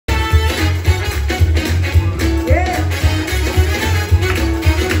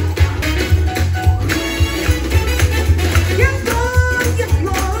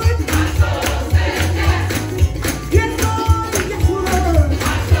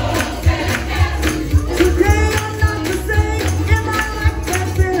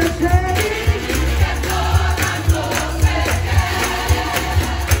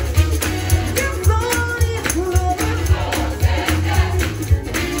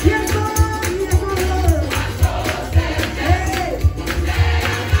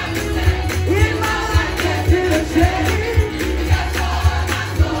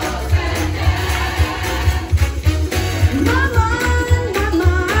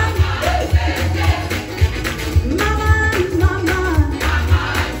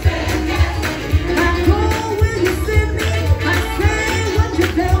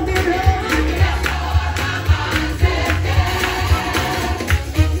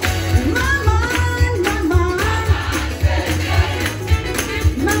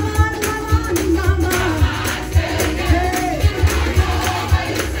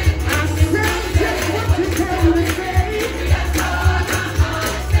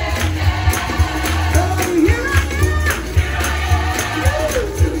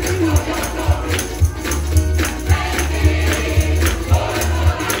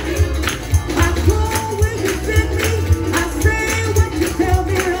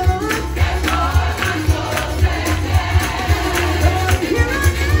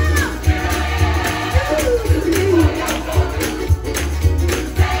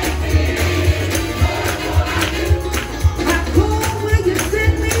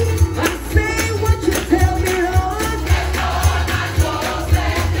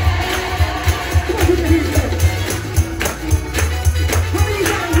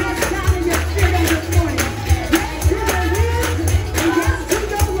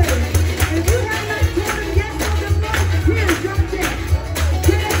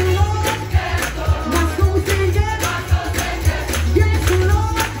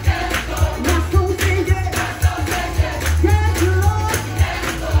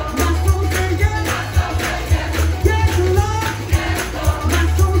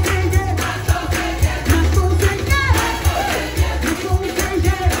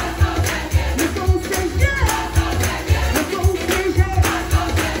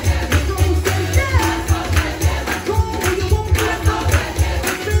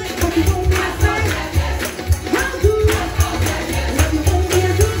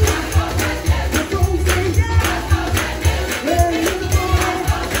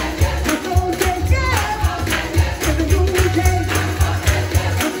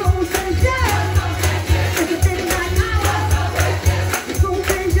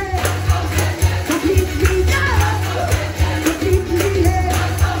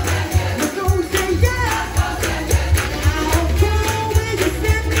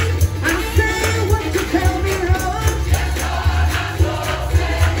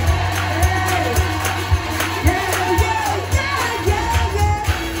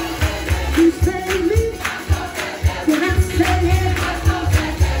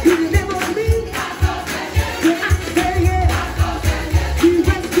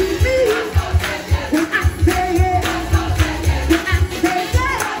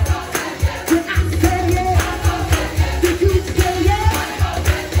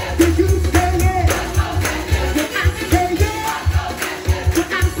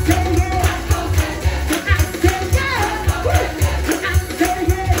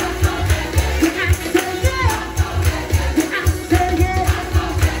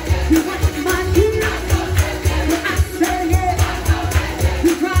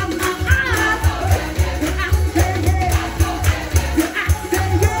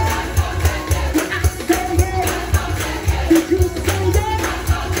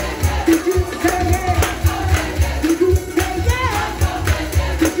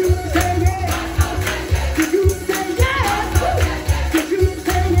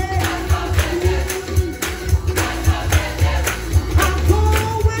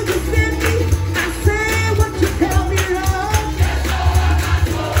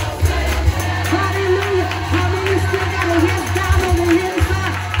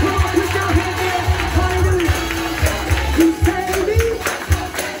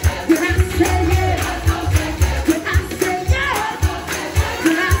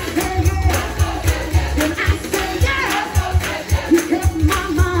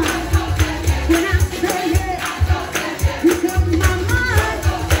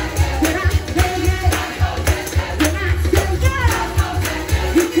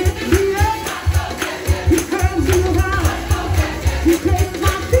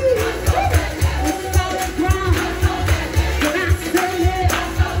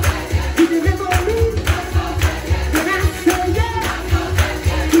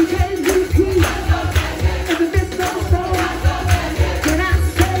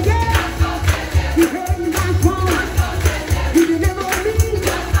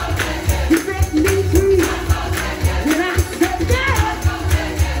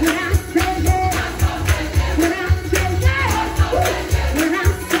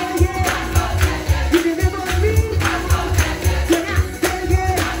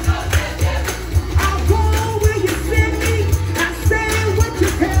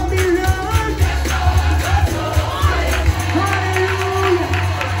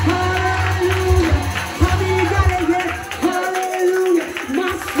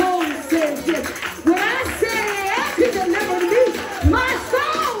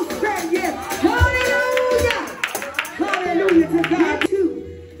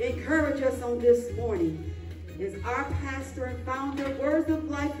this morning is our pastor and founder, Words of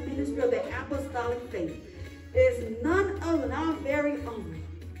Life Ministry of the Apostolic Faith. Is none other than our very own,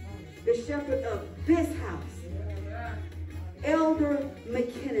 the shepherd of this house, Elder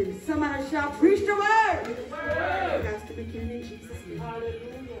McKinnon. Somebody shout, preach the word. Pastor McKinnon, in Jesus' name.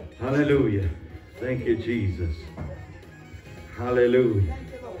 Hallelujah. Hallelujah. Thank you, Jesus. Hallelujah.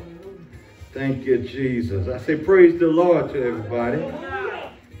 Thank you, Jesus. I say praise the Lord to everybody.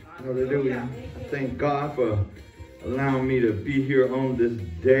 Hallelujah. I thank God for allowing me to be here on this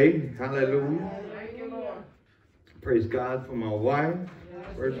day. Hallelujah. Praise God for my wife,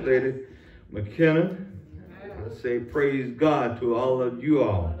 First Lady McKinnon. I say praise God to all of you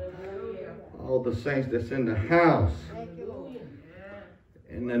all the saints that's in the house.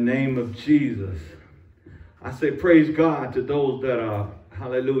 In the name of Jesus. I say praise God to those that are,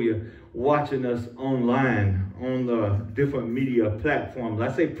 hallelujah, watching us online on the different media platforms.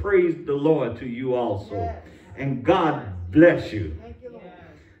 I say praise the Lord to you also. And God bless you.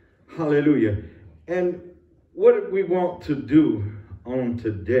 Hallelujah. And what we want to do on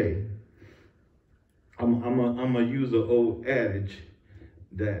today, I'm going to use an old adage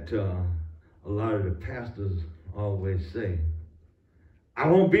that a lot of the pastors always say. I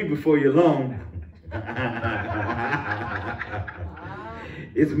won't be before you long.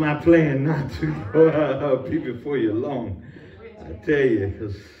 It's my plan not to be before you long. I tell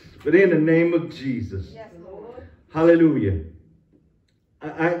you, but in the name of Jesus, hallelujah. I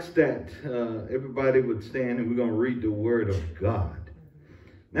ask that everybody would stand and we're going to read the word of God.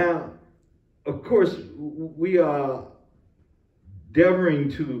 Now, of course, we are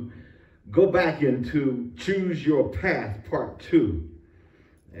endeavoring to go back into Choose Your Path, Part 2.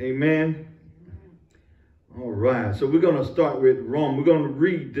 Amen. All right. So we're going to start with Rome. We're going to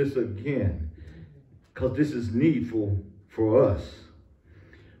read this again because this is needful for us.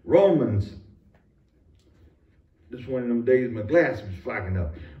 Romans. This one of them days my glasses was fogging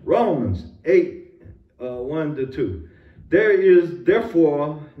up. Romans 8, 1 to 2. There is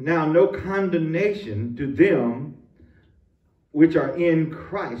therefore now no condemnation to them which are in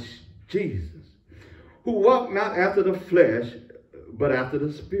Christ Jesus, who walk not after the flesh, but after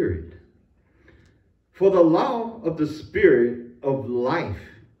the Spirit. For the law of the Spirit of life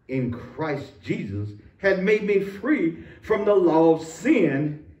in Christ Jesus had made me free from the law of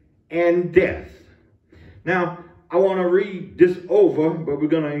sin and death. Now, I want to read this over, but we're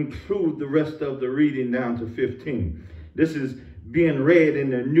going to include the rest of the reading down to 15. This is being read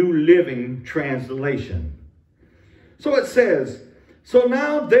in the New Living Translation. So it says, so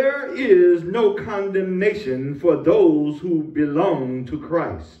now there is no condemnation for those who belong to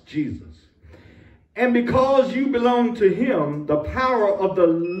Christ Jesus. And because you belong to him, the power of the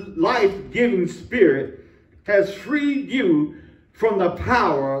life-giving Spirit has freed you from the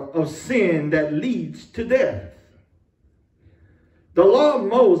power of sin that leads to death. The law of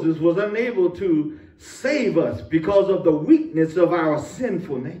Moses was unable to save us because of the weakness of our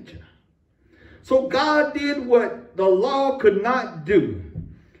sinful nature. So God did what the law could not do.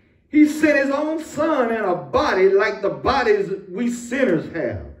 He sent his own son in a body like the bodies we sinners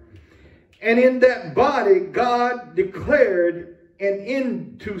have. And in that body, God declared an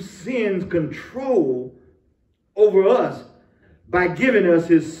end to sin's control over us by giving us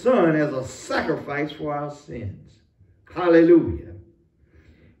his son as a sacrifice for our sins. Hallelujah.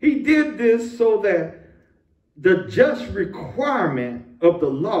 He did this so that the just requirement of the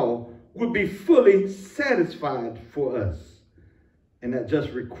law would be fully satisfied for us. And that just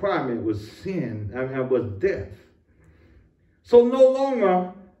requirement was sin, was death. So no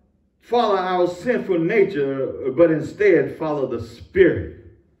longer follow our sinful nature, but instead follow the Spirit.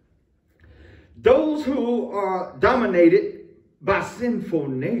 Those who are dominated by sinful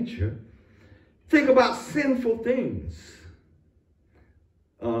nature think about sinful things.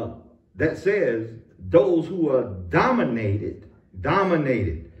 That says those who are dominated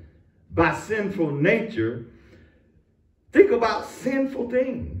by sinful nature think about sinful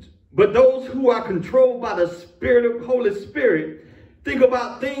things. But those who are controlled by the Spirit of Holy Spirit think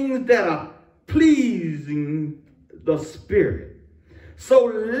about things that are pleasing the Spirit. So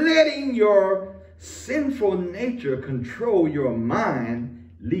letting your sinful nature control your mind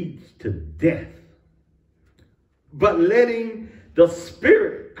leads to death. But letting the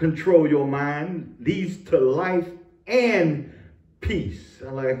Spirit control your mind leads to life and peace.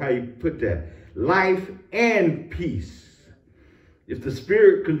 I like how you put that. Life and peace. If the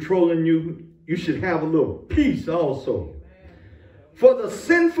Spirit controlling you, you should have a little peace also. For the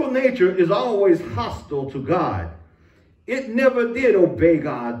sinful nature is always hostile to God. It never did obey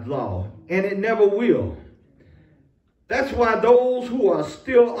God's law, and it never will. That's why those who are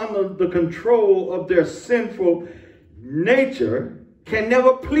still under the control of their sinful nature can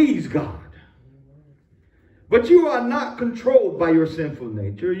never please God. But you are not controlled by your sinful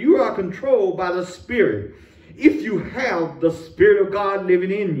nature. You are controlled by the Spirit, if you have the Spirit of God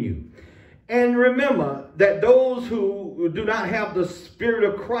living in you. And remember that those who do not have the Spirit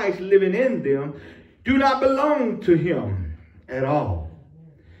of Christ living in them do not belong to him at all.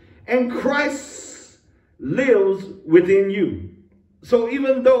 And Christ lives within you. So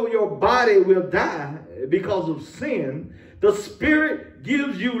even though your body will die because of sin, the Spirit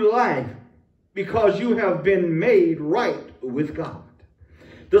gives you life because you have been made right with God.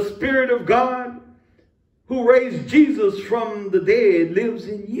 The Spirit of God who raised Jesus from the dead lives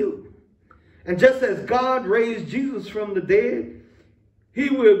in you. And just as God raised Jesus from the dead, he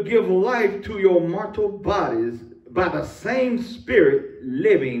will give life to your mortal bodies by the same Spirit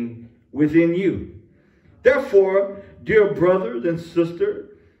living within you. Therefore, dear brothers and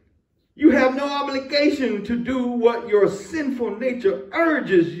sisters, you have no obligation to do what your sinful nature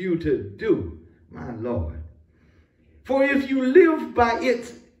urges you to do, my Lord. For if you live by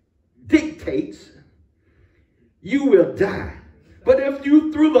its dictates, you will die. But if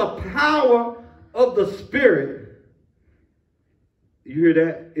you, through the power of the Spirit, you hear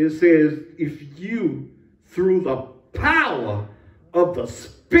that? It says, if you, through the power of the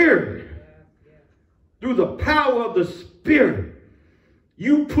Spirit, through the power of the Spirit,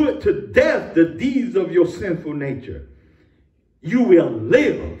 you put to death the deeds of your sinful nature, you will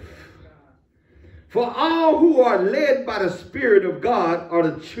live. For all who are led by the Spirit of God are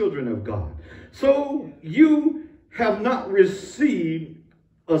the children of God. So you have not received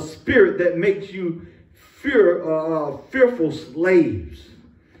a spirit that makes you fearful slaves.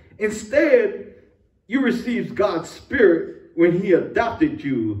 Instead, you received God's Spirit when he adopted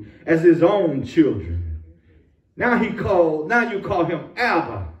you as his own children. Now you call him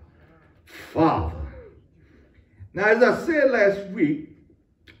Abba, Father. Now, as I said last week,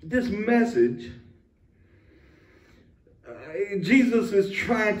 this message, Jesus is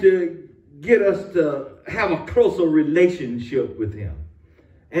trying to get us to have a closer relationship with him.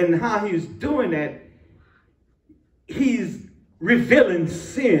 And how he's doing that, he's revealing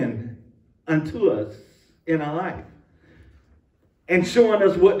sin unto us in our life and showing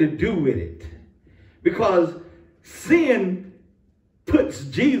us what to do with it. Because sin puts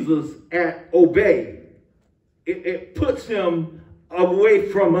Jesus at obey. It puts him away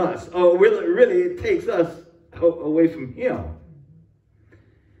from us. Or really it takes us away from him.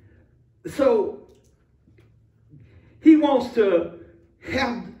 So he wants to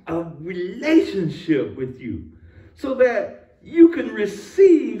have a relationship with you so that you can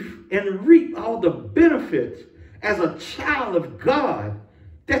receive and reap all the benefits as a child of God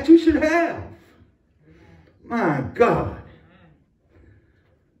that you should have. My God.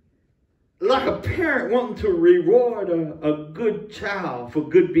 Like a parent wanting to reward a good child for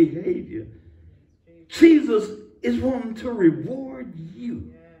good behavior, Jesus is wanting to reward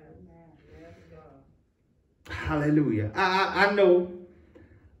you. Hallelujah. I know,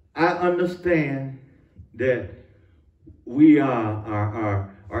 I understand that we are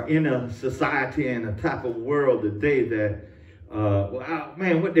in a society and a type of world today that,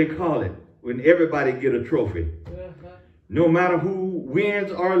 what they call it, when everybody get a trophy. No matter who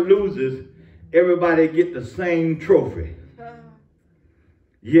wins or loses, everybody get the same trophy.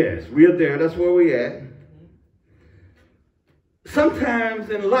 Yes, we're there. That's where we at. Sometimes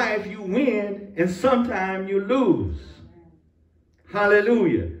in life you win and sometimes you lose.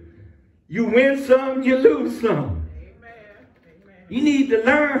 Hallelujah. You win some, you lose some. Amen. You need to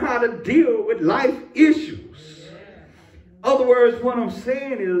learn how to deal with life issues. Other words, what I'm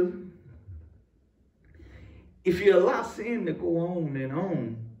saying is, if you allow sin to go on and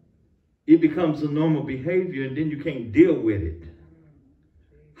on, it becomes a normal behavior and then you can't deal with it.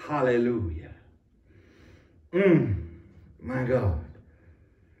 Hallelujah. My God.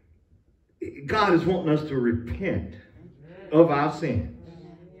 God is wanting us to repent of our sins.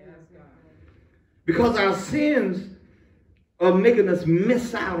 Because our sins are making us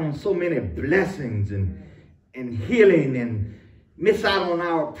miss out on so many blessings and healing, and miss out on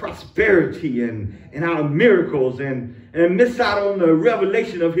our prosperity and our miracles, and miss out on the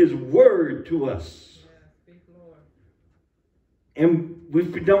revelation of his word to us. And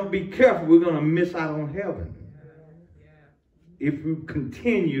if we don't be careful, we're going to miss out on heaven if you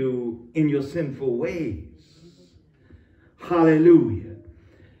continue in your sinful ways. Hallelujah.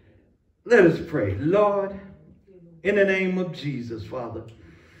 Let us pray. Lord, in the name of Jesus, Father,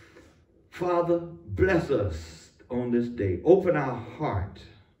 bless us on this day. Open our heart,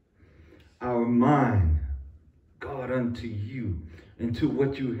 our mind, God, unto you and to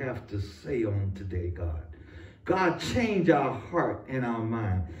what you have to say on today, God. God, change our heart and our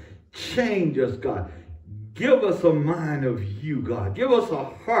mind. Change us, God. Give us a mind of you, God. Give us a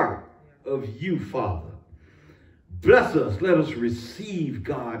heart of you, Father. Bless us. Let us receive,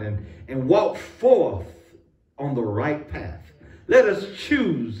 God, and walk forth on the right path. Let us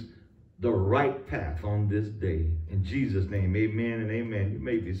choose the right path on this day. In Jesus' name, amen and amen. You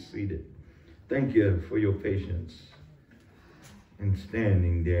may be seated. Thank you for your patience in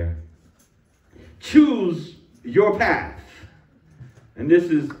standing there. Choose your path. And this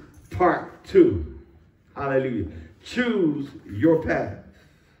is part 2. Hallelujah. Choose your path.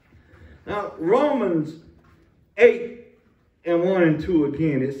 Now, Romans 8:1-2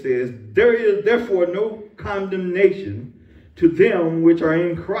 again, it says, there is therefore no condemnation to them which are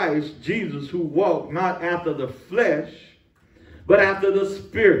in Christ Jesus, who walk not after the flesh, but after the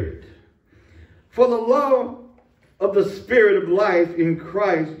Spirit. For the law of the Spirit of life in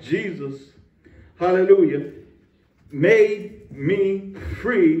Christ Jesus, hallelujah, made me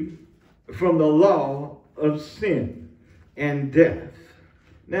free from the law of sin and death.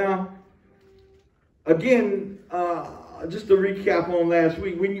 Now, again, just to recap on last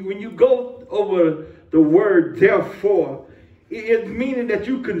week, when you go over the word therefore, it's meaning that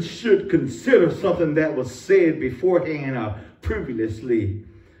you should consider something that was said beforehand or previously,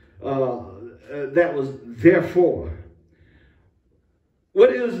 that was therefore.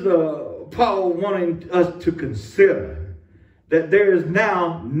 What is Paul wanting us to consider? That there is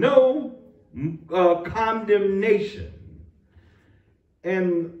now no condemnation.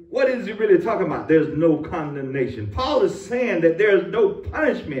 And what is he really talking about? There's no condemnation. Paul is saying that there's no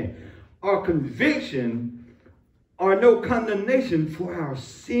punishment or conviction or no condemnation for our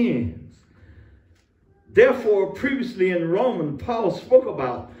sins. Therefore, previously in Romans, Paul spoke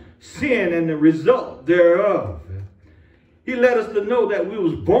about sin and the result thereof. He let us to know that we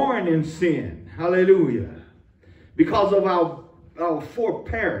was born in sin. Hallelujah. Because of our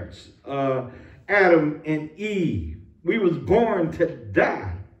foreparents, Adam and Eve. We was born to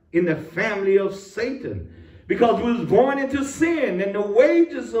die in the family of Satan because we was born into sin, and the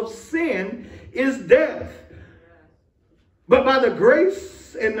wages of sin is death. But by the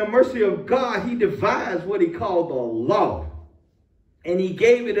grace and the mercy of God, he devised what he called the law, and he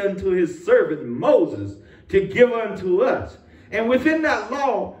gave it unto his servant Moses to give unto us. And within that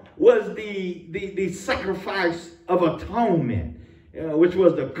law was the sacrifice of atonement, which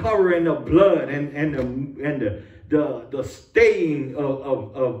was the covering of blood and the staying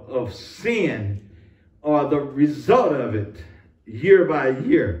of sin, or the result of it year by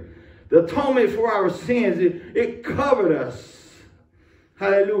year. The atonement for our sins, it covered us.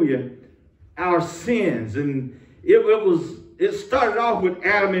 Hallelujah. Our sins. And it started off with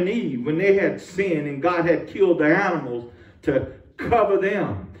Adam and Eve when they had sinned and God had killed the animals to cover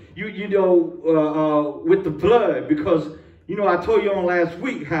them. You know, with the blood, because, you know, I told you on last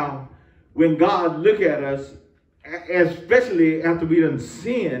week how when God look at us, especially after we done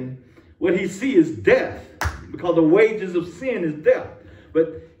sin, what he sees is death, because the wages of sin is death.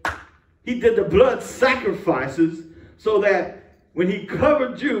 But he did the blood sacrifices so that when he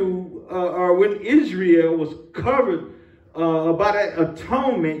covered you, or when Israel was covered by that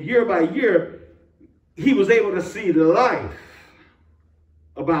atonement year by year, he was able to see the life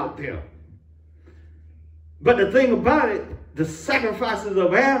about them. But the thing about it, the sacrifices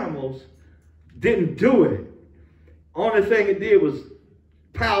of animals didn't do it. Only thing it did was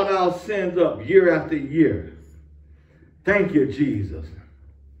piled our sins up year after year. Thank you, Jesus.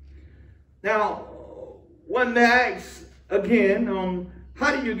 Now, one asks again on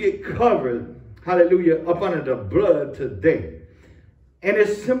how do you get covered, hallelujah, up under the blood today? And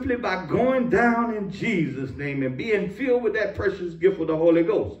it's simply by going down in Jesus' name and being filled with that precious gift of the Holy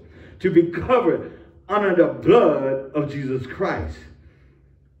Ghost to be covered under the blood of Jesus Christ.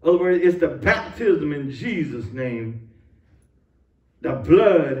 In other words, it's the baptism in Jesus' name. The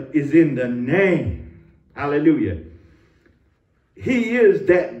blood is in the name. Hallelujah. He is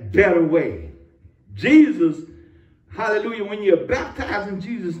that better way. Jesus, hallelujah, when you're baptized in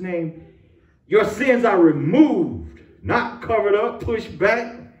Jesus' name, your sins are removed, not covered up, pushed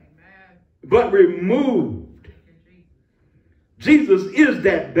back, but removed. Jesus is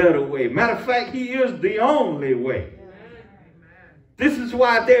that better way. Matter of fact, he is the only way. This is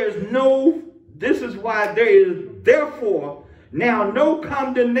why there is therefore now no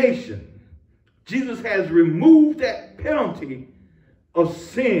condemnation. Jesus has removed that penalty of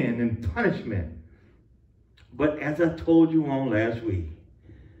sin and punishment. But as I told you on last week,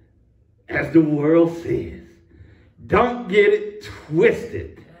 as the world says, don't get it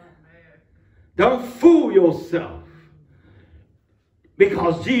twisted. Don't fool yourself.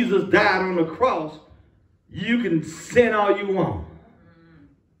 because Jesus died on the cross, you can sin all you want.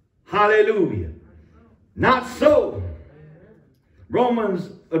 Hallelujah. Not so.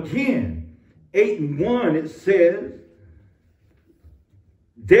 Romans, again, 8:1, it says,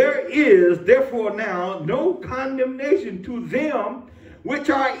 there is therefore now no condemnation to them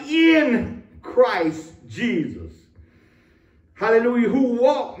which are in Christ Jesus. Hallelujah. Who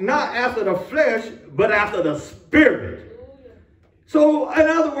walk not after the flesh, but after the Spirit. So, in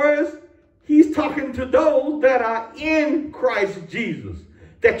other words, he's talking to those that are in Christ Jesus,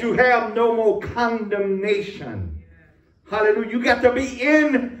 that you have no more condemnation. Hallelujah. You got to be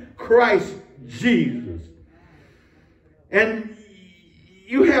in Christ Jesus. And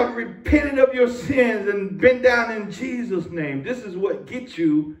you have repented of your sins and been down in Jesus' name. This is what gets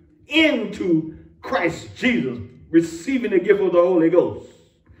you into Christ Jesus, receiving the gift of the Holy Ghost.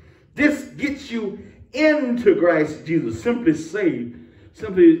 This gets you into Christ Jesus. Simply saved.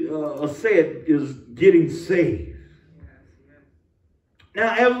 Simply said is getting saved.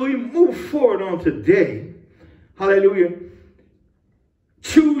 Now, as we move forward on today, hallelujah,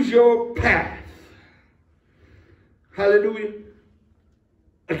 choose your path. Hallelujah.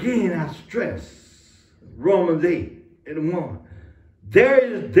 Again, I stress Romans 8:1. There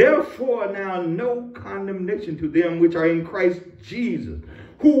is therefore now no condemnation to them which are in Christ Jesus,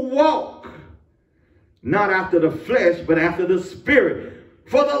 who walk not after the flesh, but after the Spirit.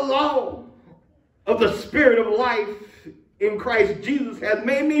 For the law of the Spirit of life in Christ Jesus has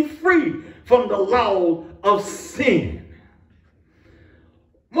made me free from the law of sin.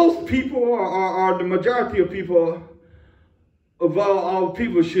 Most people, or the majority of people, of all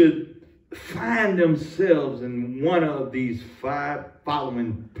people, should find themselves in one of these 5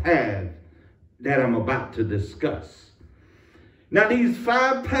 following paths that I'm about to discuss. Now, these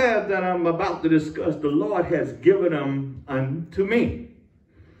 5 paths that I'm about to discuss, the Lord has given them unto me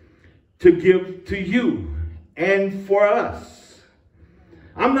to give to you and for us.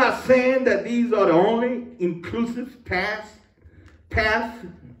 I'm not saying that these are the only inclusive paths,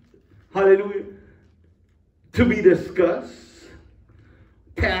 hallelujah, to be discussed,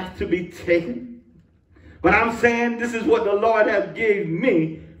 path to be taken. But I'm saying this is what the Lord has gave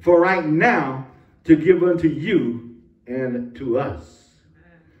me for right now to give unto you and to us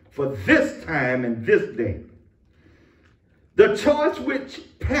for this time and this day. The choice which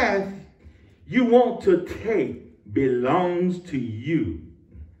path you want to take belongs to you.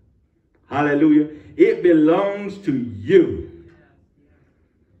 Hallelujah. It belongs to you.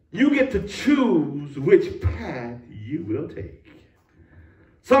 You get to choose which path you will take.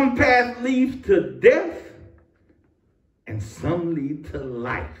 Some paths lead to death and some lead to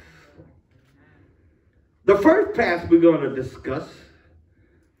life. The first path we're going to discuss,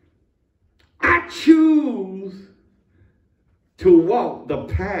 I choose to walk the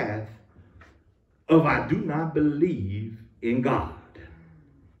path of I do not believe in God.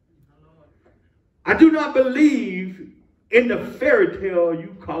 I do not believe in the fairy tale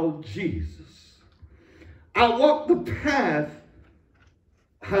you call Jesus. I walk the path,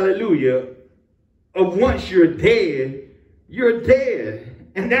 hallelujah, of once you're dead,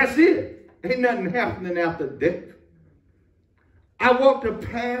 and that's it. Ain't nothing happening after death. I walk the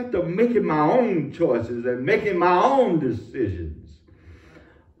path of making my own choices and making my own decisions.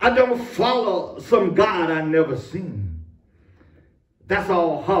 I don't follow some God I never seen. That's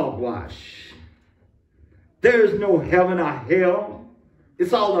all hogwash. There is no heaven or hell.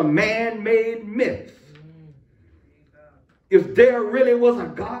 It's all a man-made myth. If there really was a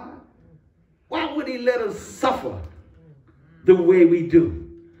God, why would he let us suffer the way we do,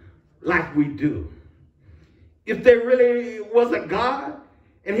 like we do? If there really was a God,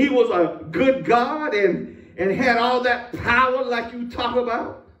 and he was a good God and had all that power like you talk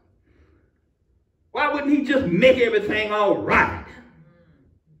about, why wouldn't he just make everything all right?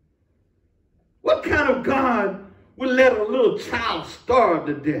 What kind of God would let a little child starve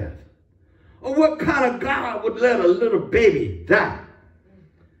to death? Or what kind of God would let a little baby die?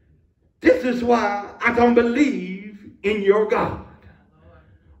 This is why I don't believe in your God.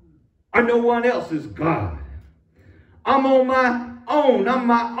 Or no one else's God. I'm on my own. I'm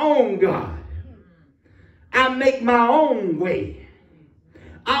my own God. I make my own way.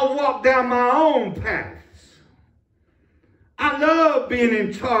 I walk down my own paths. I love being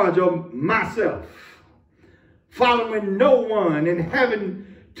in charge of myself, following no one and having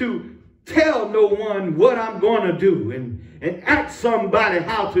to tell no one what I'm going to do and ask somebody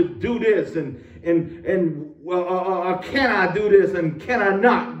how to do this and can I do this and can I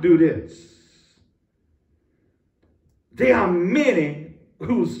not do this? There are many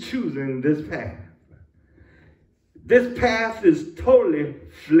who's choosing this path. This path is totally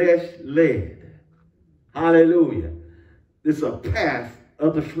flesh-led. Hallelujah. This is a path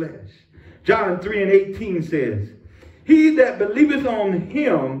of the flesh. John 3:18 says, he that believeth on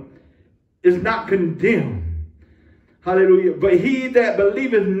him is not condemned. Hallelujah. But he that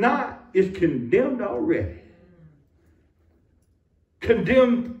believeth not is condemned already.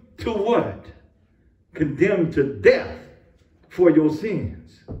 Condemned to what? Condemned to death for your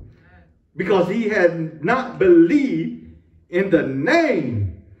sins. Because he had not believed in the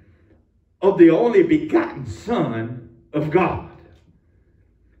name of the only begotten Son of God.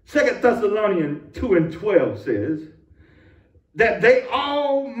 2 Thessalonians 2:12 says that they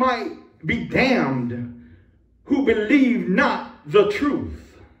all might be damned who believe not the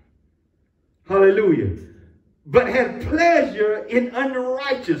truth. Hallelujah. But had pleasure in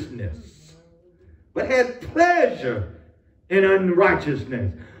unrighteousness. But had pleasure in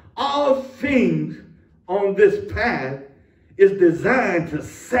unrighteousness. All things on this path is designed to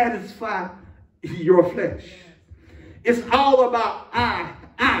satisfy your flesh. It's all about I,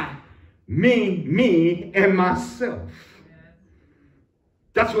 me, and myself.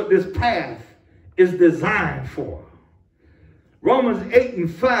 That's what this path is designed for. Romans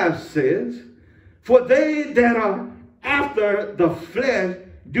 8:5 says, for they that are after the flesh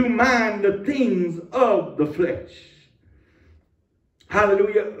do mind the things of the flesh.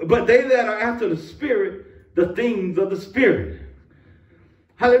 Hallelujah. But they that are after the Spirit, the things of the Spirit.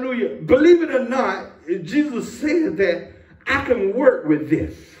 Hallelujah. Believe it or not, Jesus said that I can work with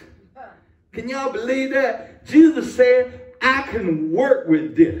this. Can y'all believe that? Jesus said, I can work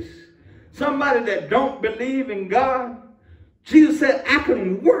with this. Somebody that don't believe in God, Jesus said, I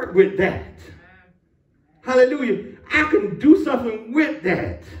can work with that. Hallelujah. I can do something with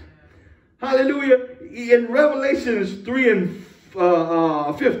that. Hallelujah. In Revelations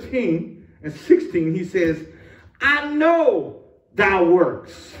 3:15 and 16, he says, I know thy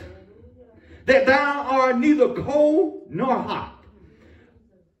works, that thou art neither cold nor hot.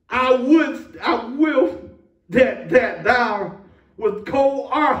 I will that thou was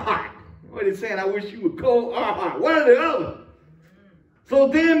cold or hot. What is saying? I wish you were cold or hot. One or the other. So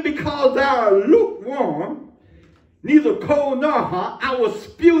then, because thou art lukewarm, neither cold nor hot, I will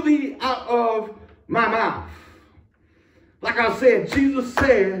spew thee out of my mouth. Like I said, Jesus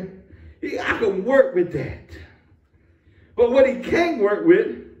said, I can work with that. But what he can't work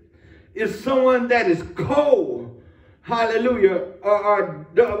with is someone that is cold. Hallelujah.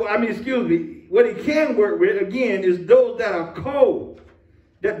 What he can work with, again, is those that are cold,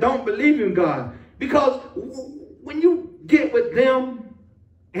 that don't believe in God. Because when you get with them,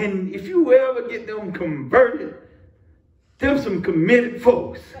 and if you ever get them converted, them some committed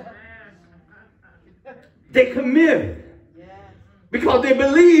folks. They committed. Because they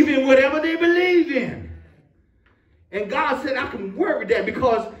believe in whatever they believe in. And God said, I can work with that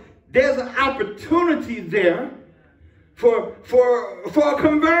because there's an opportunity there for a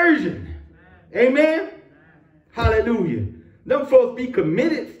conversion. Amen? Hallelujah. Them folks be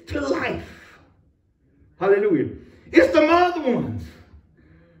committed to life. Hallelujah. It's the other ones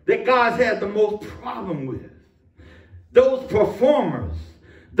that God's had the most problem with. Those performers,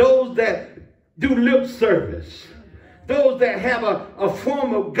 those that do lip service, those that have a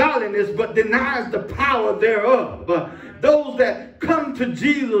form of godliness but denies the power thereof, those that come to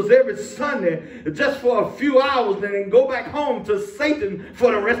Jesus every Sunday just for a few hours and then go back home to Satan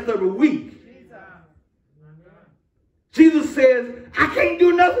for the rest of the week. Jesus says, I can't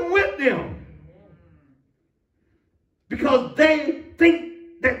do nothing with them because they think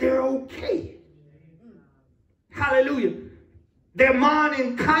that they're okay. Hallelujah. Their mind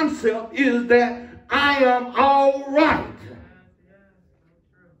and concept is that I am all right.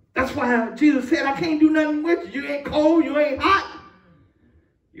 That's why Jesus said, I can't do nothing with you. You ain't cold, you ain't hot.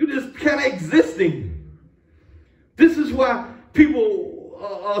 You just kind of existing. This is why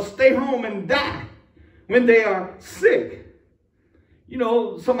people stay home and die when they are sick. You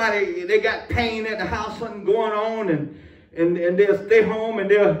know, somebody, they got pain at the house, something going on, and they'll stay home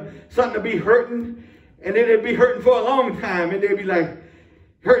and they'll something to be hurting, and then they'll be hurting for a long time, and they'll be like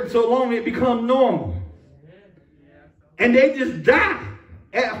hurting so long it becomes normal. And they just die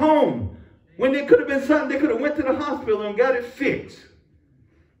at home when there could have been something, they could have went to the hospital and got it fixed.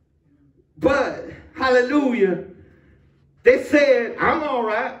 But, hallelujah, they said, I'm all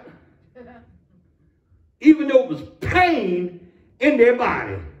right. Even though it was pain in their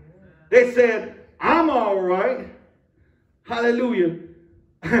body. They said, I'm all right. Hallelujah.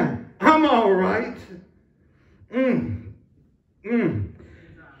 I'm all right.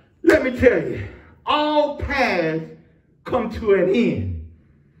 Let me tell you, all paths come to an end.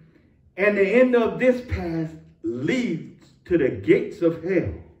 And the end of this path leads to the gates of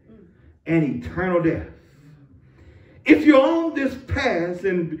hell and eternal death. If you're on this path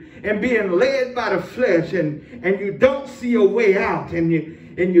and being led by the flesh and you don't see a way out and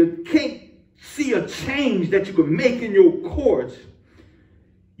you can't see a change that you can make in your course,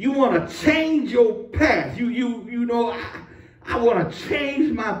 you want to change your path. You know, I want to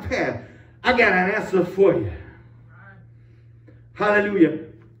change my path. I got an answer for you. Hallelujah.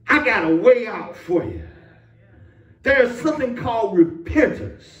 I got a way out for you. There's something called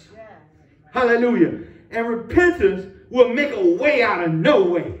repentance. Hallelujah. And repentance will make a way out of no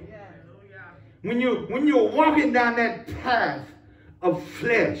way. When you're walking down that path of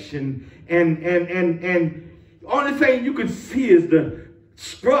flesh and only thing you can see is the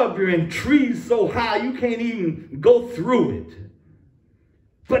scrubbery and trees so high you can't even go through it.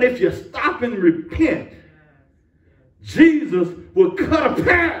 But if you stop and repent, Jesus will cut a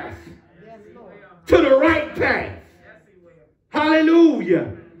path to the right path.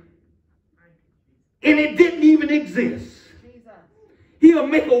 Hallelujah. And it didn't even exist. He'll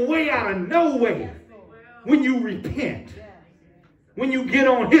make a way out of no way when you repent. When you get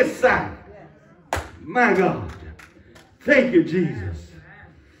on his side. My God. Thank you, Jesus.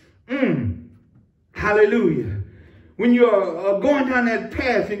 Hallelujah. When you're going down that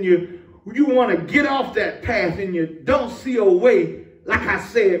path and you want to get off that path and you don't see a way, like I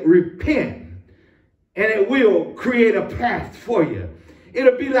said, repent. And it will create a path for you.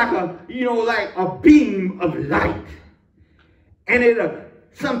 It'll be like a beam of light. And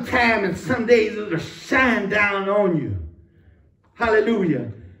sometime and some days it'll shine down on you.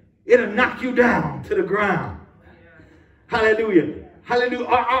 Hallelujah. It'll knock you down to the ground. Hallelujah. Hallelujah.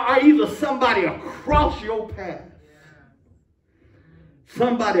 Or either somebody across your path.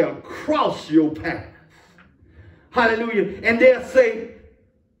 Somebody across your path. Hallelujah. And they'll say,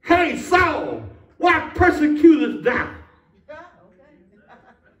 hey, Saul, why persecutest thou?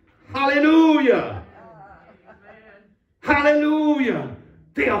 Hallelujah. Hallelujah.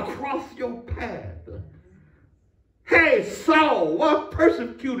 They'll cross your path. Hey, Saul, why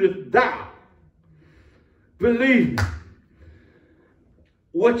persecutest thou? Believe me.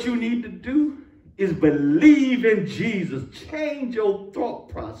 What you need to do is believe in Jesus. Change your thought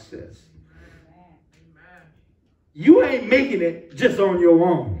process. You ain't making it just on your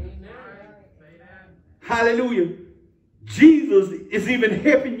own. Hallelujah. Jesus is even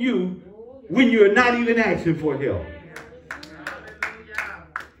helping you when you're not even asking for help.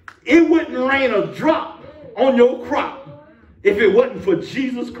 It wouldn't rain a drop on your crop if it wasn't for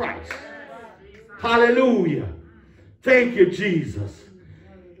Jesus Christ. Hallelujah. Thank you, Jesus.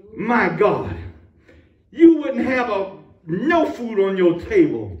 My God. You wouldn't have no food on your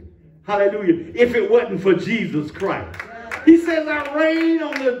table. Hallelujah. If it wasn't for Jesus Christ. He says, I reign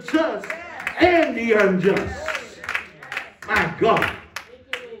on the just and the unjust. My God.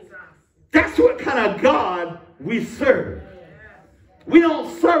 That's what kind of God we serve. We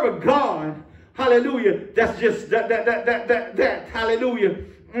don't serve a God, hallelujah, that's just that hallelujah,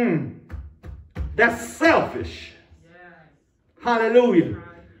 that's selfish. Hallelujah.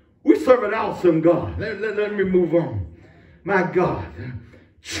 We serve an awesome God. Let me move on. My God.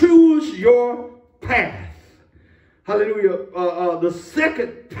 Choose your path. Hallelujah. The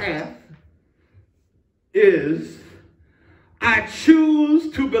second path is I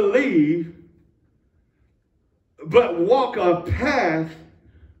choose to believe but walk a path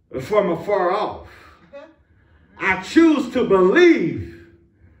from afar off. I choose to believe.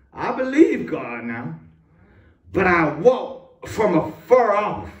 I believe God now, but I walk from afar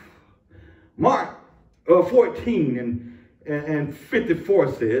off. Mark 14 and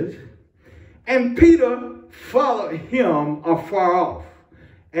 54 says, and Peter followed him afar off.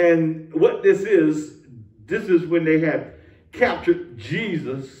 And what this is when they had captured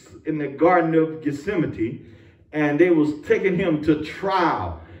Jesus in the Garden of Gethsemane, and they was taking him to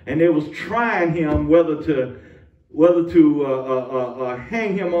trial, and they was trying him whether to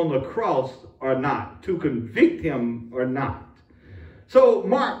hang him on the cross or not, to convict him or not. So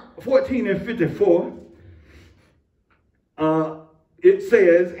Mark 14 and 54, it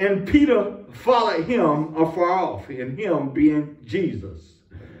says, and Peter followed him afar off, and him being Jesus.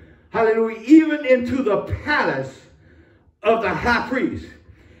 Hallelujah. Even into the palace of the high priest.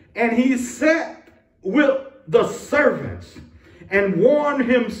 And he sat with the servants and warmed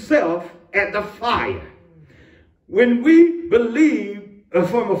himself at the fire. When we believe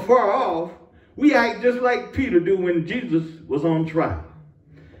from afar off, we act just like Peter do when Jesus was on trial.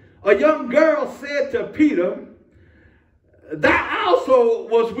 A young girl said to Peter, thou also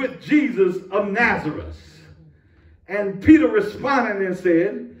was with Jesus of Nazareth. And Peter responded and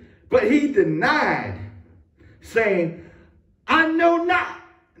said, but he denied, saying, I know not,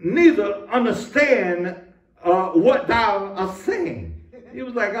 neither understand what thou art saying. He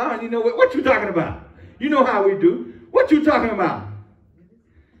was like, oh, you know what you talking about? You know how we do. What you talking about?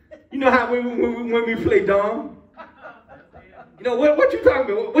 You know how when we play dumb? You know, what you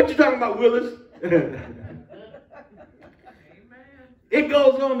talking about? What you talking about, Willis? It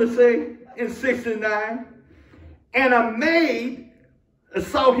goes on to say in 69, and a maid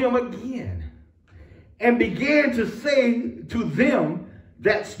saw him again and began to say to them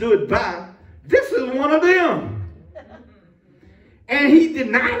that stood by, this is one of them. And he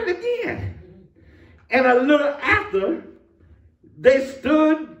denied it again. And a little after, they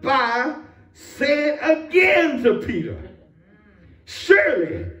stood by, said again to Peter,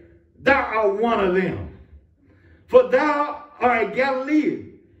 surely thou art one of them, for thou art a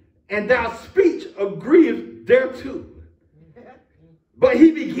Galilean, and thy speech agreeth thereto. But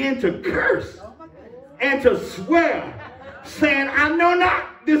he began to curse and to swear, saying, I know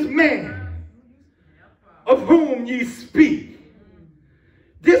not this man of whom ye speak.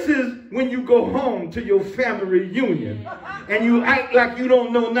 This is when you go home to your family reunion and you act like you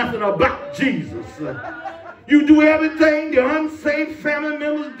don't know nothing about Jesus. You do everything the unsaved family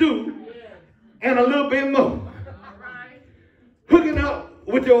members do and a little bit more. Hooking up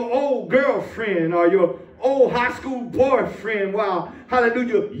with your old girlfriend or your old high school boyfriend while,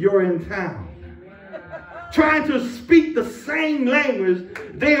 hallelujah, you're in town. Trying to speak the same language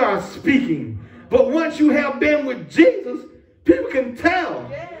they are speaking. But once you have been with Jesus, people can tell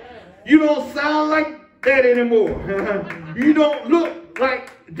you don't sound like that anymore. You don't look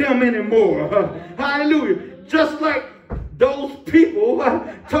like them anymore. Hallelujah. Just like those people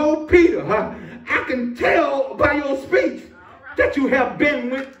told Peter, I can tell by your speech that you have been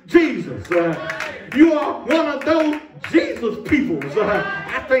with Jesus. You are one of those Jesus peoples.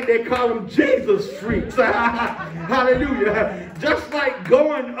 I think they call them Jesus freaks. Hallelujah. Just like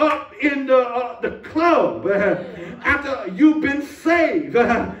going up in the club after you've been saved.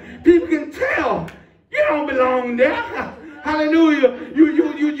 People can tell you don't belong there. Hallelujah.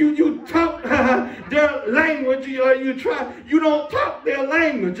 You talk their language. You don't talk their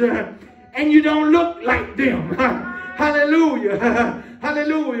language. And you don't look like them. Hallelujah.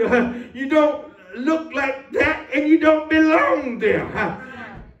 Hallelujah. You don't look like that and you don't belong there.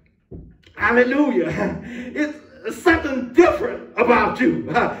 Hallelujah. It's something different about you.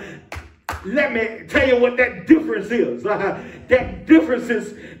 Let me tell you what that difference is. That difference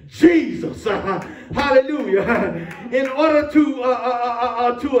is Jesus. Hallelujah. In order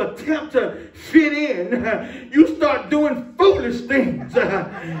to attempt to fit in, you start doing foolish things,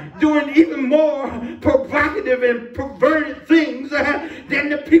 doing even more provocative and perverted things than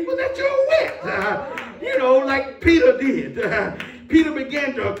the people that you're with. You know, like Peter did. Peter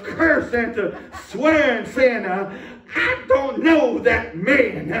began to curse and to swear and saying, I don't know that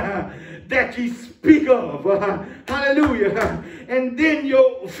man that ye speak of. Hallelujah. And then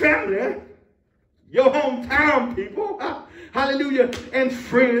your family, your hometown people, hallelujah, and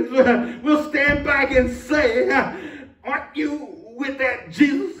friends will stand back and say, aren't you with that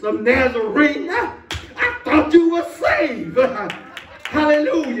Jesus of Nazarene? I thought you were saved.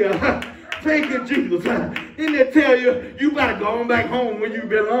 Hallelujah. Thank you, Jesus. Then they tell you, you better go on back home where you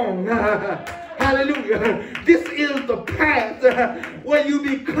belong. Hallelujah. This is the path where you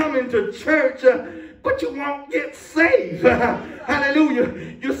be coming to church, but you won't get saved.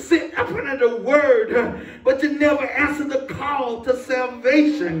 Hallelujah. You sit up under the word, but you never answer the call to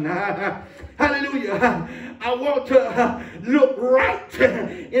salvation. Hallelujah. I want to look right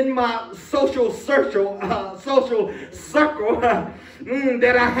in my social circle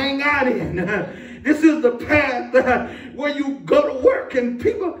that I hang out in. This is the path where you go to work and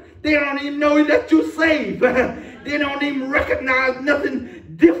people, they don't even know that you're saved. They don't even recognize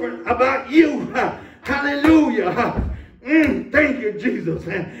nothing different about you. Hallelujah. Thank you, Jesus.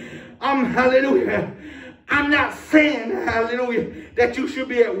 Hallelujah. I'm not saying, hallelujah, that you should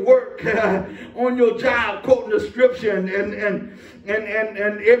be at work on your job quoting the scripture and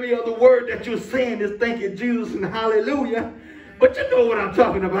every other word that you're saying is thank you, Jesus, and hallelujah. But you know what I'm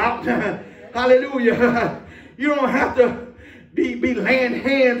talking about. Hallelujah. You don't have to be laying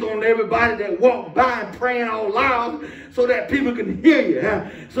hands on everybody that walk by and praying out loud so that people can hear you,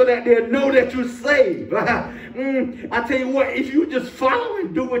 so that they'll know that you're saved. I tell you what, if you just follow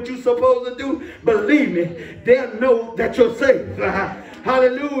and do what you're supposed to do, believe me, they'll know that you're saved.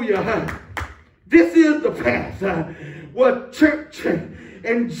 Hallelujah. This is the path where church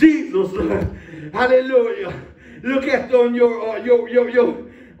and Jesus, hallelujah, look at on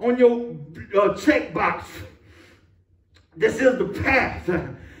your check box. This is the path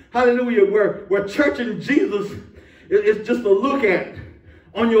Hallelujah. Where church and Jesus is just a look at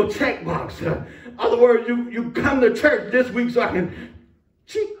on your checkbox. In other words, you come to church this week so I can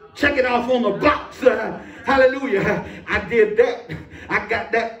check it off on the box. Hallelujah. I did that. I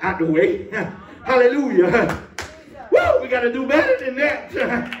got that out the way. Hallelujah. Woo, we got to do better than that.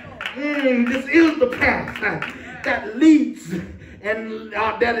 This is the path that leads and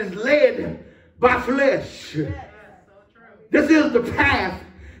that is led by flesh. This is the path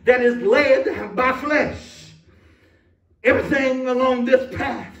that is led by flesh. Everything along this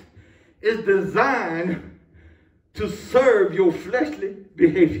path is designed to serve your fleshly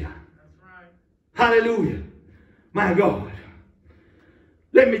behavior. Hallelujah. My God.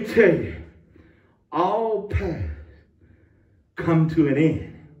 Let me tell you, all paths come to an end.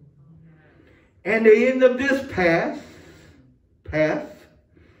 And the end of this path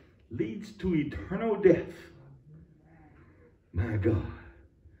leads to eternal death. My God.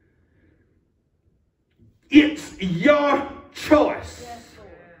 It's your choice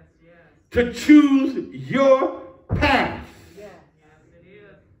to choose your path.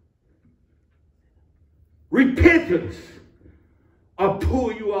 Repentance will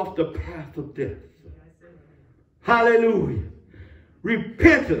pull you off the path of death. Hallelujah.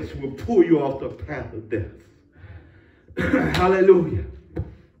 Repentance will pull you off the path of death. Hallelujah.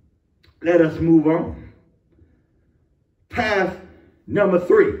 Let us move on. Path number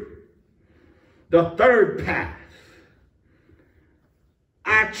 3. The third path.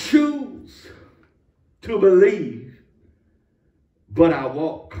 I choose to believe, but I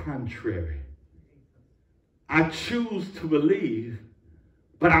walk contrary. I choose to believe,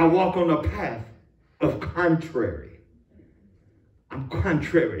 but I walk on the path of contrary. I'm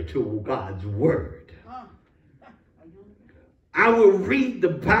contrary to God's word. I will read the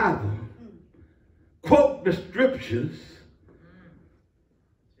Bible, quote the scriptures,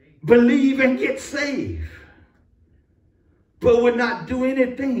 believe and get saved, but would not do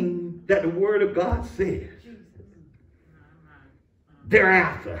anything that the word of God says.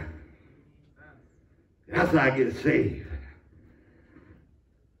 Thereafter, after I get saved,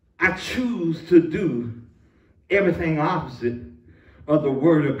 I choose to do everything opposite of the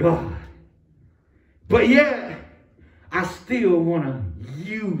word of God. But yet, I still want to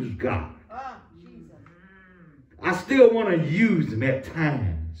use God. I still want to use him at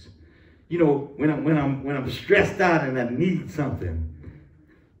times. You know, when I'm stressed out and I need something,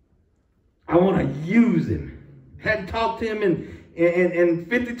 I want to use him. Hadn't talked to him in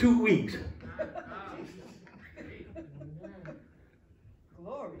 52 weeks.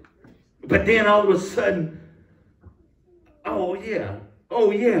 But then all of a sudden, oh yeah.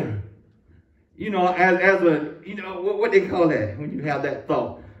 You know, as a, you know, what they call that when you have that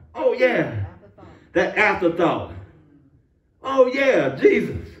thought? Oh yeah, that afterthought. Oh yeah,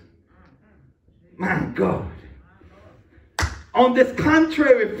 Jesus. My God. On this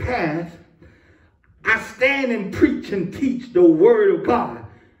contrary path, I stand and preach and teach the word of God,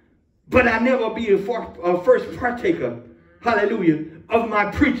 but I never be a first partaker, hallelujah, of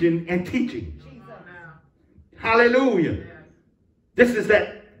my preaching and teaching. Hallelujah. This is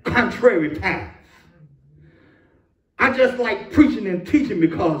that contrary path. I just like preaching and teaching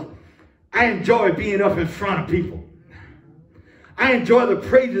because I enjoy being up in front of people. I enjoy the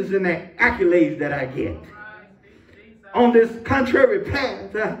praises and the accolades that I get. On this contrary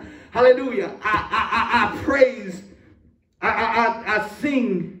path, hallelujah, I praise, I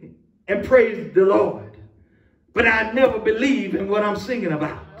sing and praise the Lord. But I never believe in what I'm singing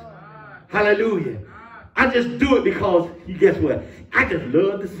about. Hallelujah. I just do it because, guess what? I just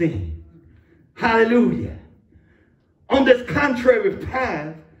love to sing. Hallelujah. On this contrary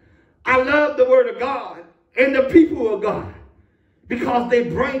path, I love the word of God and the people of God because they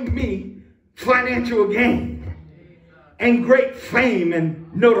bring me financial gain and great fame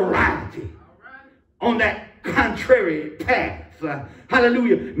and notoriety on that contrary path.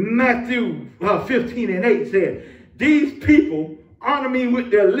 Hallelujah. Matthew 15:8 said, these people honor me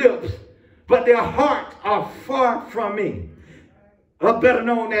with their lips, but their hearts are far from me. Better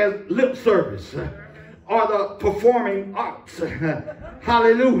known as lip service or the performing arts.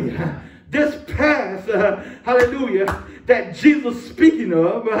 Hallelujah. This path, hallelujah, that Jesus speaking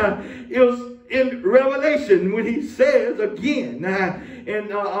of is in Revelation when he says again in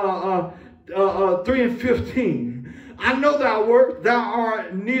 3:15, I know thy work, thou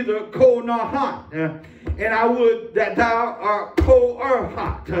art neither cold nor hot. And I would that thou art cold or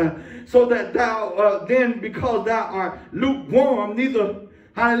hot. So that thou, then because thou art lukewarm, neither,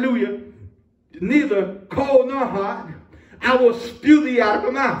 hallelujah, neither cold nor hot, I will spew thee out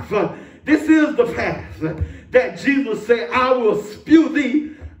of my mouth. This is the path that Jesus said, I will spew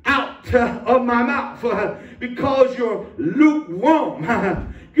thee of my mouth because you're lukewarm.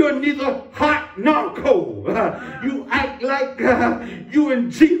 You're neither hot nor cold. You act like you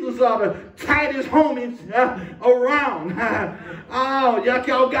and Jesus are the tightest homies around. Oh,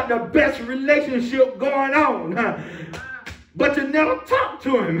 y'all got the best relationship going on. But you never talk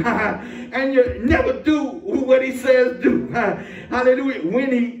to him. And you never do what he says do. Hallelujah.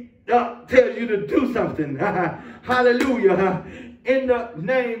 When he tells you to do something. Hallelujah. In the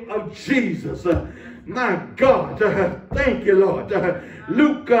name of Jesus. My God, thank you, Lord.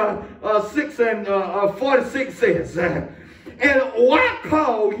 Luke 6 and 46 says, and why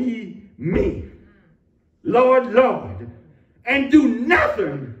call ye me, Lord, Lord, and do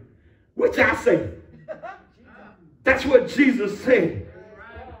nothing which I say? That's what Jesus said.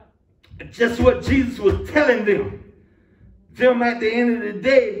 Just what Jesus was telling them. Them at the end of the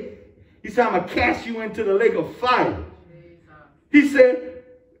day, he said, I'm going to cast you into the lake of fire. He said,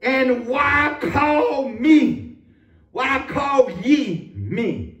 and why call me? Why call ye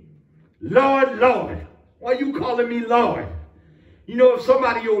me? Lord, Lord. Why are you calling me Lord? You know, if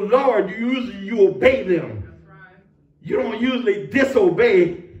somebody your Lord, you obey them. You don't usually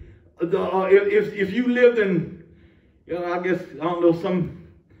disobey. If you lived in, I guess, I don't know,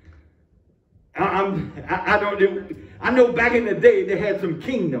 I know back in the day they had some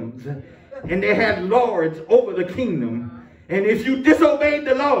kingdoms and they had lords over the kingdom. And if you disobeyed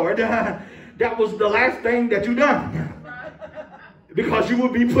the Lord, that was the last thing that you done. Because you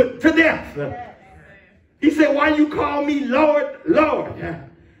would be put to death. He said, why you call me Lord, Lord?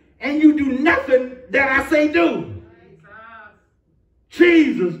 And you do nothing that I say do.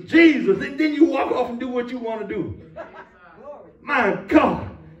 Jesus, Jesus. And then you walk off and do what you want to do. My God.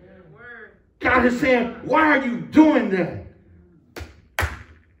 God is saying, why are you doing that?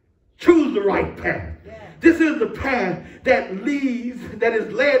 Choose the right path. This is the path that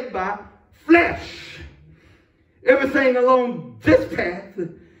is led by flesh. Everything along this path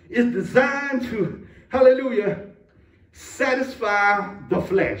is designed to, hallelujah, satisfy the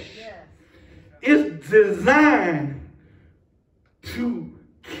flesh. It's designed to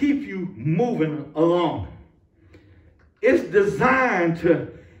keep you moving along. It's designed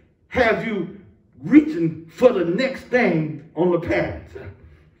to have you reaching for the next thing on the path.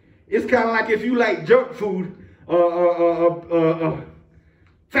 It's kind of like if you like junk food,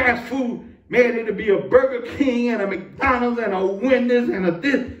 fast food, man, it'll be a Burger King and a McDonald's and a Wendy's and a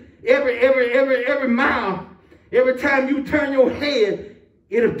this. Every mile, every time you turn your head,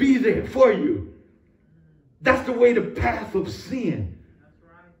 it'll be there for you. That's the way the path of sin,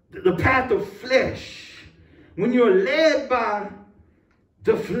 the path of flesh. When you're led by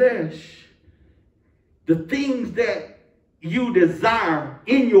the flesh, the things that you desire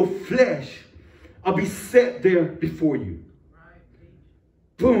in your flesh will be set there before you.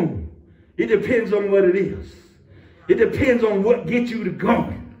 Boom. It depends on what it is. It depends on what gets you to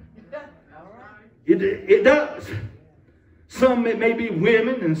going. It does. Some it may be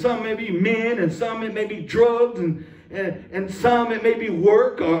women, and some may be men, and some it may be drugs, and some it may be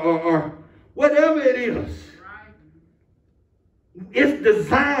work or whatever it is. It's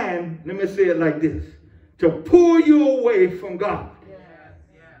designed, let me say it like this, to pull you away from God.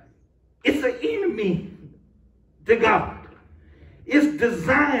 It's an enemy to God. It's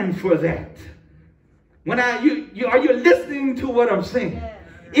designed for that. Are you listening to what I'm saying?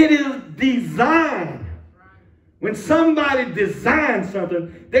 It is designed. When somebody designs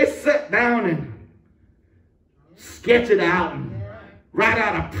something, they sit down and sketch it out and write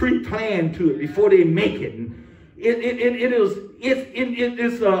out a pre-plan to it before they make it. And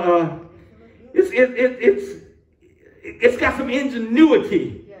it's got some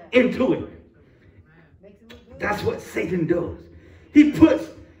ingenuity into it. That's what Satan does. He puts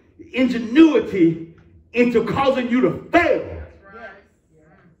ingenuity into causing you to fail.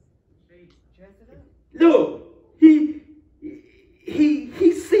 Look, he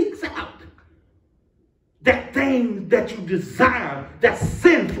seeks out that thing that you desire that's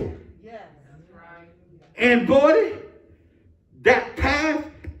sinful. And boy, that path,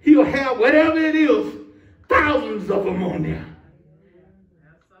 he'll have whatever it is, thousands of them on there.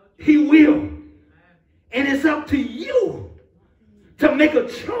 He will. And it's up to you to make a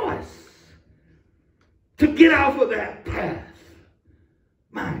choice to get off of that path.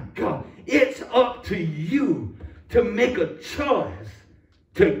 My God, it's up to you to make a choice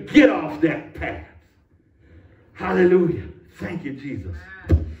to get off that path. Hallelujah. Thank you, Jesus.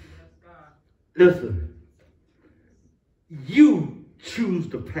 Listen, you choose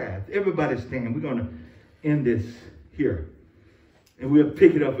the path. Everybody stand. We're going to end this here. And we'll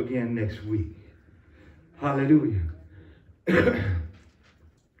pick it up again next week. Hallelujah.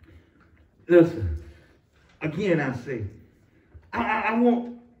 Listen, again I say, I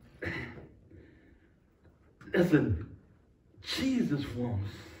want, listen, Jesus wants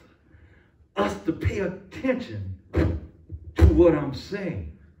us to pay attention to what I'm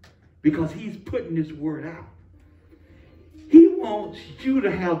saying because he's putting this word out. He wants you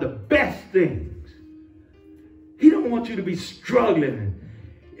to have the best things. He don't want you to be struggling.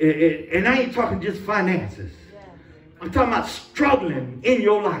 And I ain't talking just finances. I'm talking about struggling in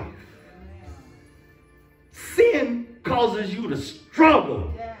your life. Sin causes you to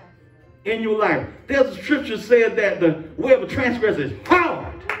struggle in your life. There's a scripture said that the way of a transgressor is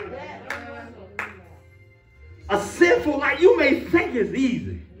hard. A sinful life, you may think it's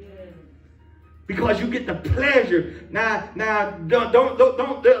easy because you get the pleasure. Now, don't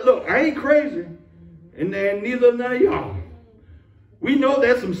look. I ain't crazy, and neither none of y'all. We know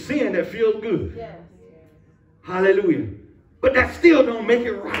there's some sin that feels good. Hallelujah. But that still don't make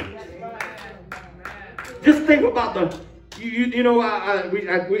it right. Just think about you know, I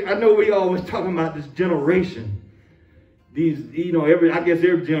know we always talking about this generation. These, you know, I guess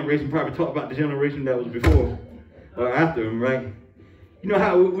every generation probably talk about the generation that was before or after them, right? You know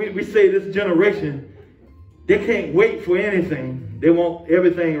how we say this generation, they can't wait for anything. They want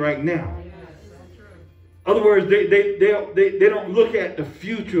everything right now. In other words, they don't look at the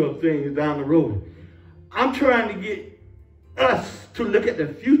future of things down the road. I'm trying to get us to look at the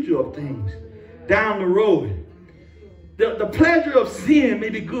future of things down the road. The pleasure of sin may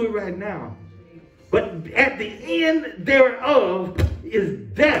be good right now, but at the end thereof is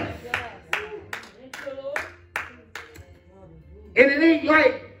death. And it ain't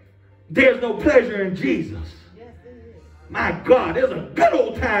like there's no pleasure in Jesus. My God, there's a good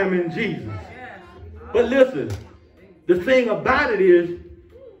old time in Jesus. But listen, the thing about it is,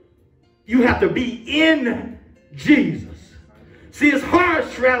 you have to be in Jesus. See, it's hard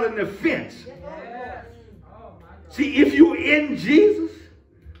straddling the fence. See, if you're in Jesus,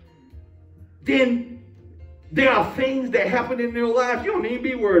 then there are things that happen in your life. You don't even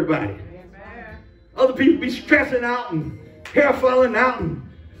be worried about it. Other people be stressing out and hair falling out and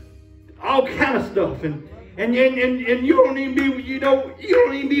all kind of stuff, and you don't even be you don't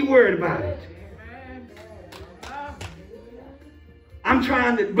even be worried about it. I'm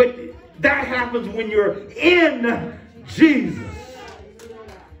trying to, but that happens when you're in Jesus.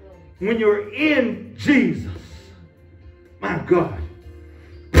 When you're in Jesus, my God,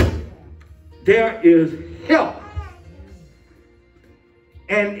 there is help.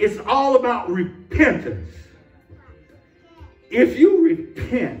 And it's all about repentance. If you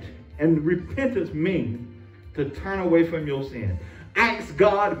repent, and repentance means to turn away from your sin. Ask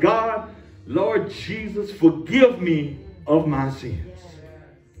God, God, Lord Jesus, forgive me of my sins.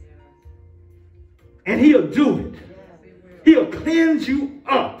 And he'll do it. He'll cleanse you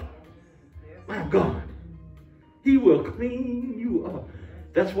up. My God. He will clean you up.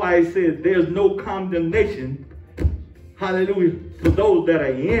 That's why he says there's no condemnation, hallelujah, for those that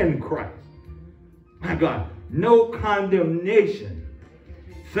are in Christ. My God, no condemnation.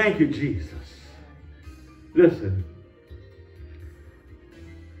 Thank you, Jesus. Listen,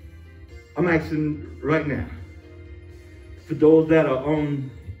 I'm asking right now, for those that are on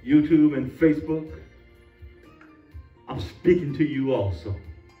YouTube and Facebook, I'm speaking to you also.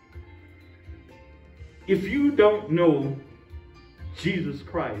 If you don't know Jesus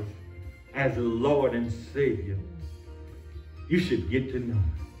Christ as Lord and Savior, you should get to know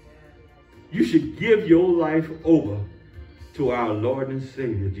him. You should give your life over to our Lord and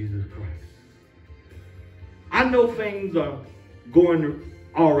Savior, Jesus Christ. I know things are going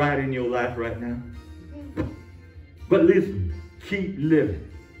all right in your life right now. But listen, keep living.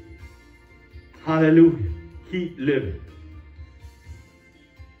 Hallelujah. Keep living.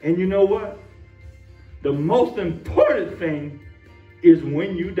 And you know what? The most important thing is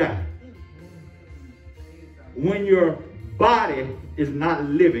when you die. When your body is not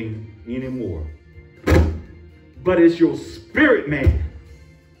living anymore. But it's your spirit man.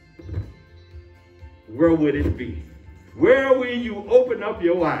 Where would it be? Where will you open up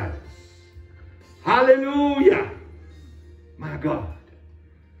your eyes? Hallelujah. My God.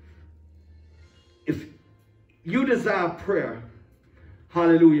 If you desire prayer,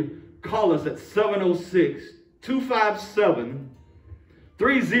 hallelujah, call us at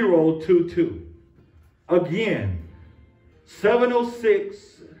 706-257-3022. Again,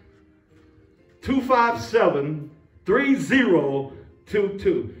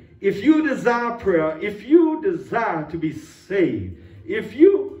 706-257-3022. If you desire prayer, if you desire to be saved, if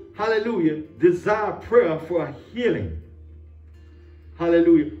you, hallelujah, desire prayer for a healing,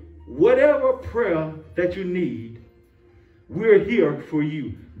 hallelujah, whatever prayer that you need, we're here for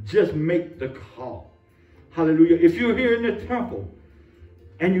you. just make the call. Hallelujah. If you're here in the temple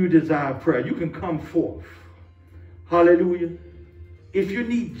and you desire prayer, you can come forth. Hallelujah. If you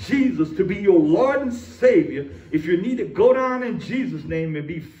need Jesus to be your Lord and Savior, if you need to go down in Jesus' name and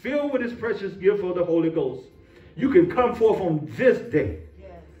be filled with his precious gift of the Holy Ghost, you can come forth on this day.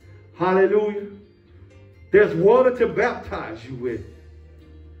 Yes. Hallelujah. There's water to baptize you with.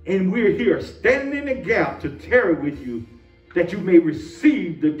 And we're here standing in the gap to tarry with you that you may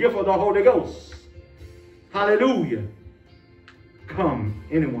receive the gift of the Holy Ghost. Hallelujah. Come,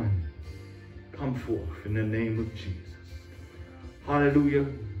 anyone, come forth in the name of Jesus. Hallelujah.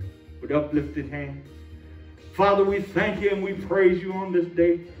 With uplifted hands. Father, we thank you and we praise you on this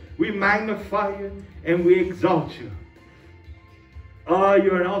day. We magnify you and we exalt you. Oh,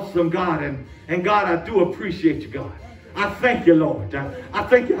 you're an awesome God. And God, I do appreciate you, God. I thank you, Lord. I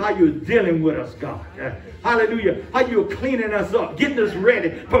thank you how you're dealing with us, God. Hallelujah. How you're cleaning us up, getting us ready,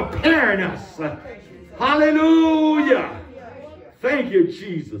 preparing us. Hallelujah. Thank you,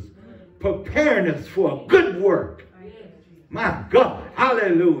 Jesus. Preparing us for a good work. My God.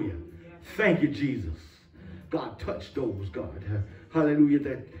 Hallelujah. Thank you, Jesus. God, touch those, God.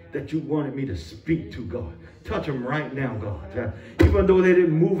 Hallelujah. That you wanted me to speak to, God. Touch them right now, God. Even though they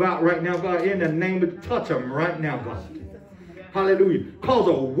didn't move out right now, God, in the name of, touch them right now, God. Hallelujah. Cause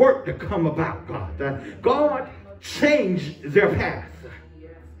a work to come about, God. God, change their path.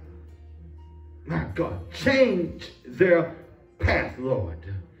 My God, change their path, Lord.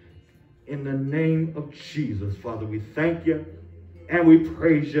 In the name of Jesus, Father, we thank you and we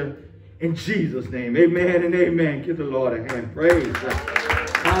praise you in Jesus' name. Amen and amen. Give the Lord a hand. Praise.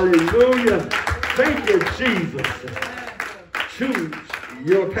 Hallelujah. Thank you, Jesus. Choose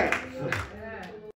your path.